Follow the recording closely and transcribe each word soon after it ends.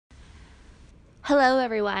Hello,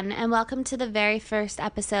 everyone, and welcome to the very first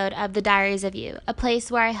episode of the Diaries of Uy, a place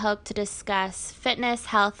where I hope to discuss fitness,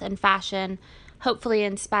 health, and fashion, hopefully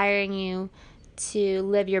inspiring you to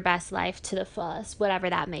live your best life to the fullest, whatever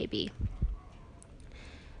that may be.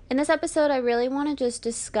 In this episode, I really want to just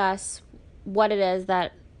discuss what it is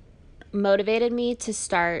that motivated me to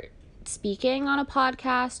start speaking on a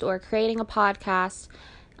podcast or creating a podcast,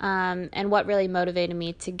 and what really motivated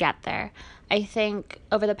me to get there. I think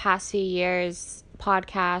over the past few years,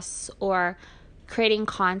 podcasts or creating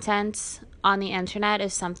content on the internet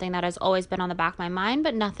is something that has always been on the back of my mind,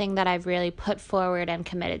 but nothing that I've really put forward and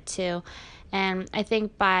committed to. And I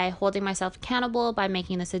think by holding myself accountable, by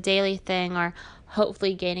making this a daily thing, or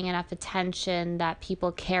hopefully gaining enough attention that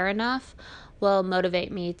people care enough, will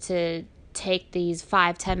motivate me to take these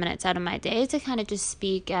 5-10 minutes out of my day to kind of just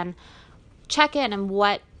speak and check in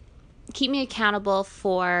and keep me accountable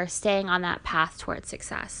for staying on that path towards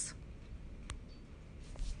success.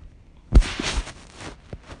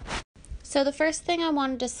 So the first thing I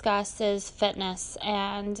want to discuss is fitness,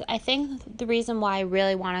 and I think the reason why I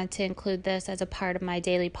really wanted to include this as a part of my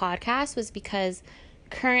daily podcast was because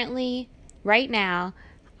currently, right now,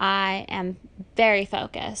 I am very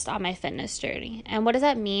focused on my fitness journey. And what does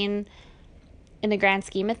that mean in the grand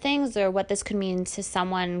scheme of things, or what this could mean to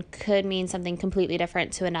someone could mean something completely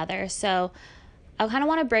different to another. So I kind of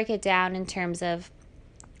want to break it down in terms of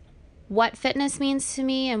what fitness means to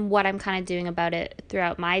me and what I'm kind of doing about it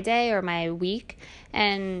throughout my day or my week,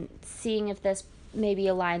 and seeing if this maybe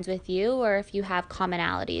aligns with you or if you have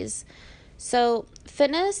commonalities. So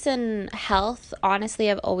fitness and health, honestly,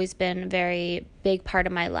 have always been a very big part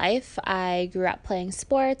of my life. I grew up playing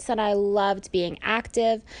sports and I loved being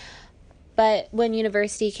active. But when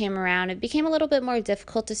university came around, it became a little bit more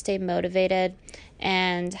difficult to stay motivated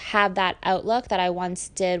and have that outlook that I once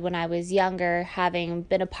did when I was younger, having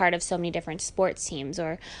been a part of so many different sports teams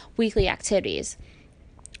or weekly activities.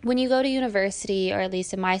 When you go to university, or at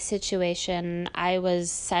least in my situation, I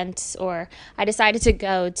decided to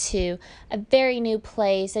go to a very new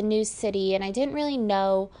place, a new city, and I didn't really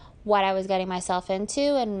know what I was getting myself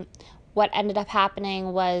into. And what ended up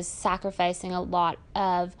happening was sacrificing a lot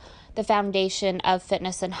of the foundation of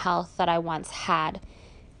fitness and health that I once had.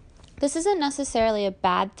 This isn't necessarily a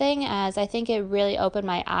bad thing, as I think it really opened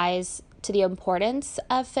my eyes to the importance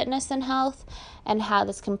of fitness and health and how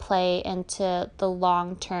this can play into the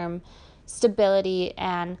long-term stability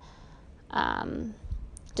and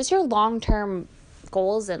just your long-term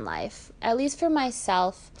goals in life. At least for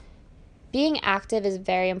myself, being active is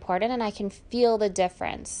very important, and I can feel the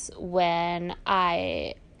difference when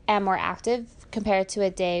I am more active compared to a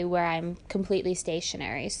day where I'm completely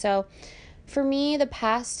stationary. So for me, the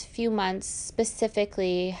past few months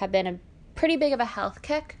specifically have been a pretty big of a health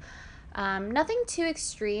kick. Nothing too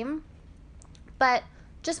extreme, but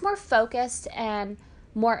just more focused and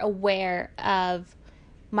more aware of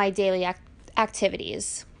my daily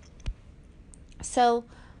activities. So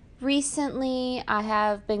recently, I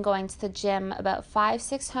have been going to the gym about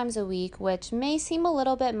 5-6 times a week, which may seem a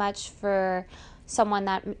little bit much for someone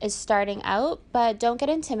that is starting out, but don't get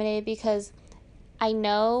intimidated, because I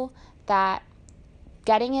know that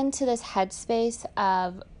getting into this headspace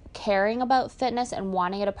of caring about fitness and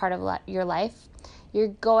wanting it a part of your life, you're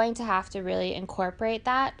going to have to really incorporate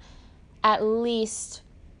that at least,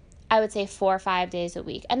 I would say, 4 or 5 days a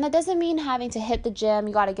week. And that doesn't mean having to hit the gym.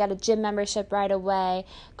 You got to get a gym membership right away,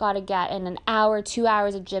 got to get in an hour, 2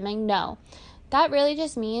 hours of gymming. No, that really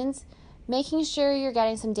just means making sure you're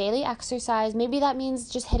getting some daily exercise. Maybe that means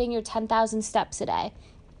just hitting your 10,000 steps a day,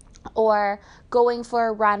 or going for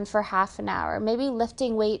a run for half an hour, maybe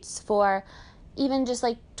lifting weights for even just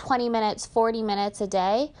like 20 minutes, 40 minutes a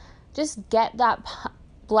day. Just get that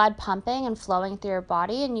blood pumping and flowing through your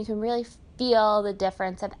body, and you can really feel the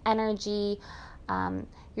difference of energy,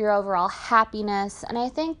 your overall happiness, and I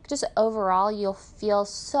think just overall you'll feel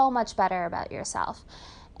so much better about yourself.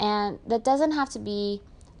 And that doesn't have to be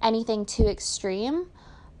anything too extreme,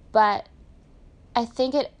 but I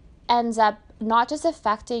think it ends up not just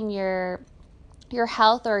affecting your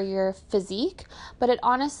health or your physique, but it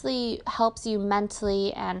honestly helps you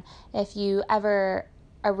mentally. And if you ever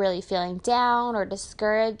are really feeling down or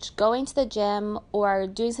discouraged, going to the gym or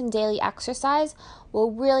doing some daily exercise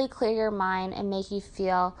will really clear your mind and make you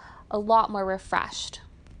feel a lot more refreshed.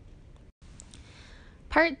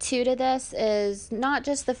 Part 2 to this is not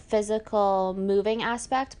just the physical moving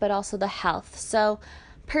aspect, but also the health. So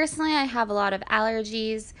personally, I have a lot of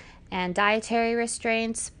allergies and dietary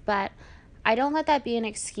restraints, but I don't let that be an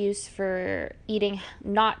excuse for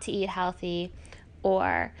not to eat healthy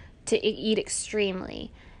or to eat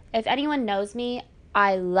extremely. If anyone knows me,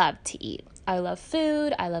 I love to eat. I love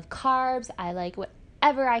food, I love carbs, I like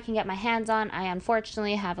whatever I can get my hands on. I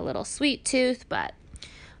unfortunately have a little sweet tooth, but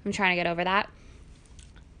I'm trying to get over that.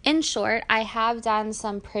 In short, I have done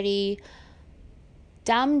some pretty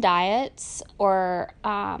dumb diets or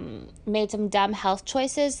made some dumb health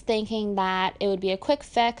choices thinking that it would be a quick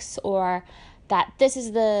fix or that this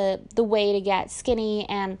is the way to get skinny,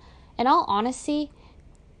 and in all honesty,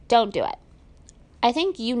 don't do it. I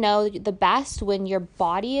think you know the best when your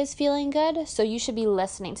body is feeling good, so you should be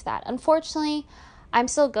listening to that. Unfortunately, I'm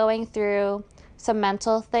still going through some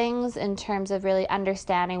mental things in terms of really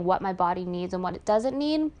understanding what my body needs and what it doesn't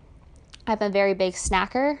need. I'm a very big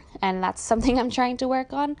snacker, and that's something I'm trying to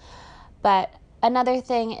work on. But another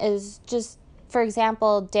thing is just, for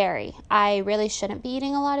example, dairy. I really shouldn't be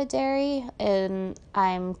eating a lot of dairy, and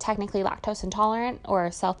I'm technically lactose intolerant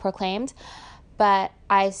or self-proclaimed, but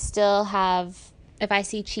I still have, if I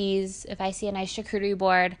see cheese, if I see a nice charcuterie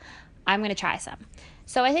board, I'm going to try some.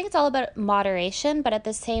 So I think it's all about moderation, but at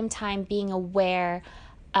the same time being aware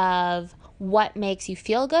of what makes you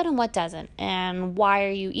feel good and what doesn't, and why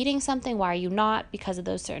are you eating something, why are you not, because of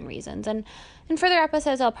those certain reasons. And in further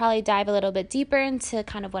episodes, I'll probably dive a little bit deeper into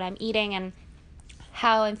kind of what I'm eating and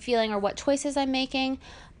how I'm feeling or what choices I'm making,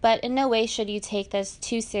 but in no way should you take this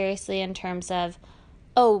too seriously in terms of,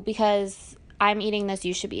 oh, because I'm eating this,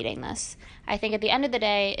 you should be eating this. I think at the end of the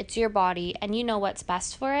day, it's your body and you know what's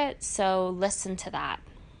best for it, so listen to that.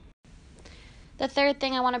 The third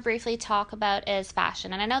thing I want to briefly talk about is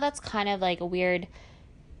fashion. And I know that's kind of like a weird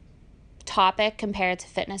topic compared to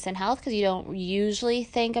fitness and health because you don't usually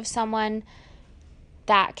think of someone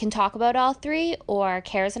that can talk about all three or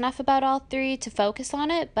cares enough about all three to focus on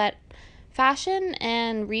it. But fashion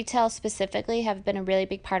and retail specifically have been a really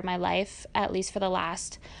big part of my life, at least for the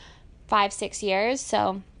last 5-6 years.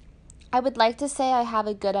 So I would like to say I have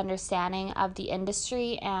a good understanding of the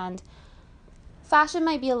industry, and fashion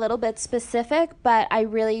might be a little bit specific, but I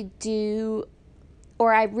really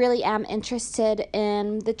am interested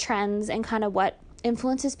in the trends and kind of what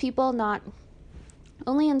influences people, not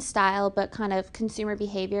only in style, but kind of consumer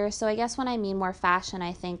behavior. So I guess when I mean more fashion,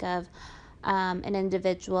 I think of an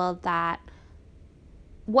individual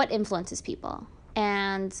what influences people.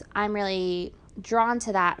 And I'm really drawn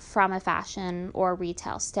to that from a fashion or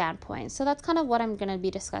retail standpoint. So that's kind of what I'm going to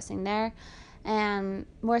be discussing there. And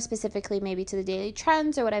more specifically, maybe to the daily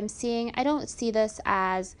trends or what I'm seeing. I don't see this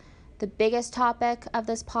as the biggest topic of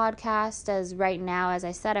this podcast, as right now, as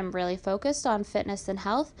I said, I'm really focused on fitness and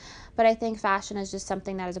health, but I think fashion is just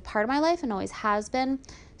something that is a part of my life and always has been.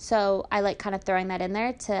 So I like kind of throwing that in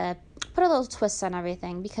there to put a little twist on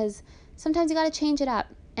everything, because sometimes you got to change it up.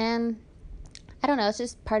 And I don't know, it's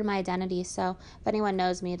just part of my identity. So if anyone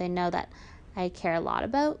knows me, they know that I care a lot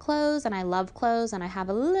about clothes and I love clothes, and I have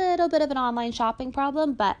a little bit of an online shopping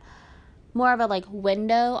problem, but more of a like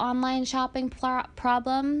window online shopping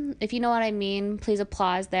problem. If you know what I mean, please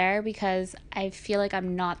applause there, because I feel like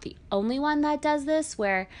I'm not the only one that does this,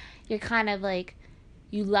 where you're kind of like,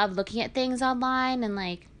 you love looking at things online and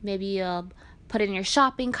like maybe you'll put it in your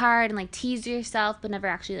shopping cart and like tease yourself but never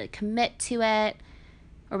actually like commit to it,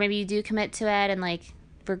 or maybe you do commit to it and like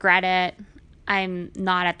regret it. I'm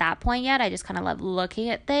not at that point yet. I just kind of love looking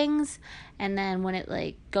at things, and then when it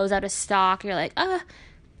like goes out of stock, you're like,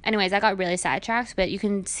 anyways, I got really sidetracked, but you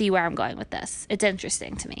can see where I'm going with this. It's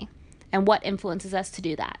interesting to me and what influences us to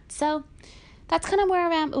do that. So that's kind of where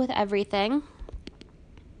I'm at with everything.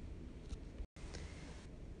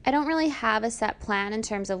 I don't really have a set plan in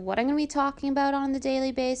terms of what I'm going to be talking about on the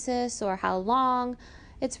daily basis or how long.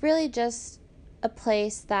 It's really just a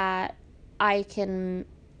place that I can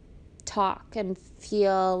talk and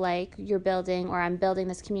feel like I'm building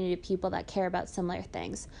this community of people that care about similar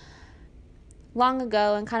things. Long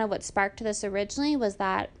ago, and kind of what sparked this originally, was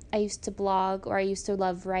that I used to blog, or I used to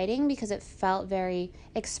love writing, because it felt very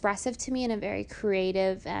expressive to me in a very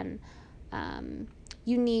creative and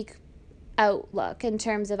unique outlook in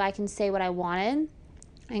terms of I can say what I wanted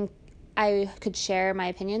and I could share my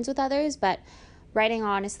opinions with others. But writing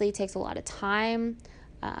honestly takes a lot of time,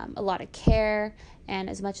 a lot of care, and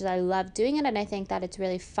as much as I love doing it and I think that it's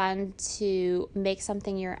really fun to make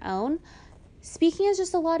something your own, speaking is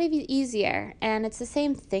just a lot easier. And it's the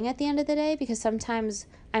same thing at the end of the day, because sometimes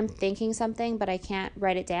I'm thinking something but I can't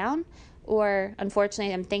write it down, or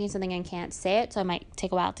unfortunately I'm thinking something and can't say it, so it might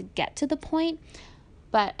take a while to get to the point.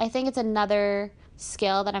 But I think it's another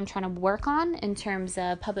skill that I'm trying to work on in terms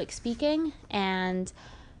of public speaking and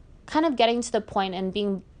kind of getting to the point and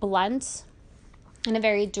being blunt in a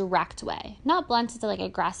very direct way. Not blunt to like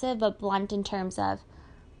aggressive, but blunt in terms of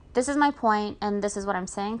this is my point and this is what I'm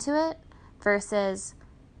saying to it, versus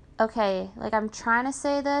okay, like I'm trying to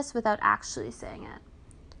say this without actually saying it.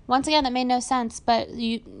 Once again, that made no sense, but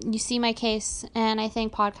you see my case, and I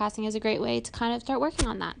think podcasting is a great way to kind of start working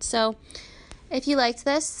on that. So if you liked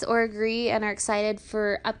this or agree and are excited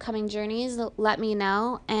for upcoming journeys, let me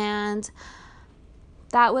know. And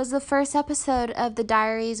that was the first episode of the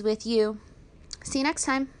Diaries with You. See you next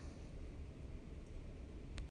time.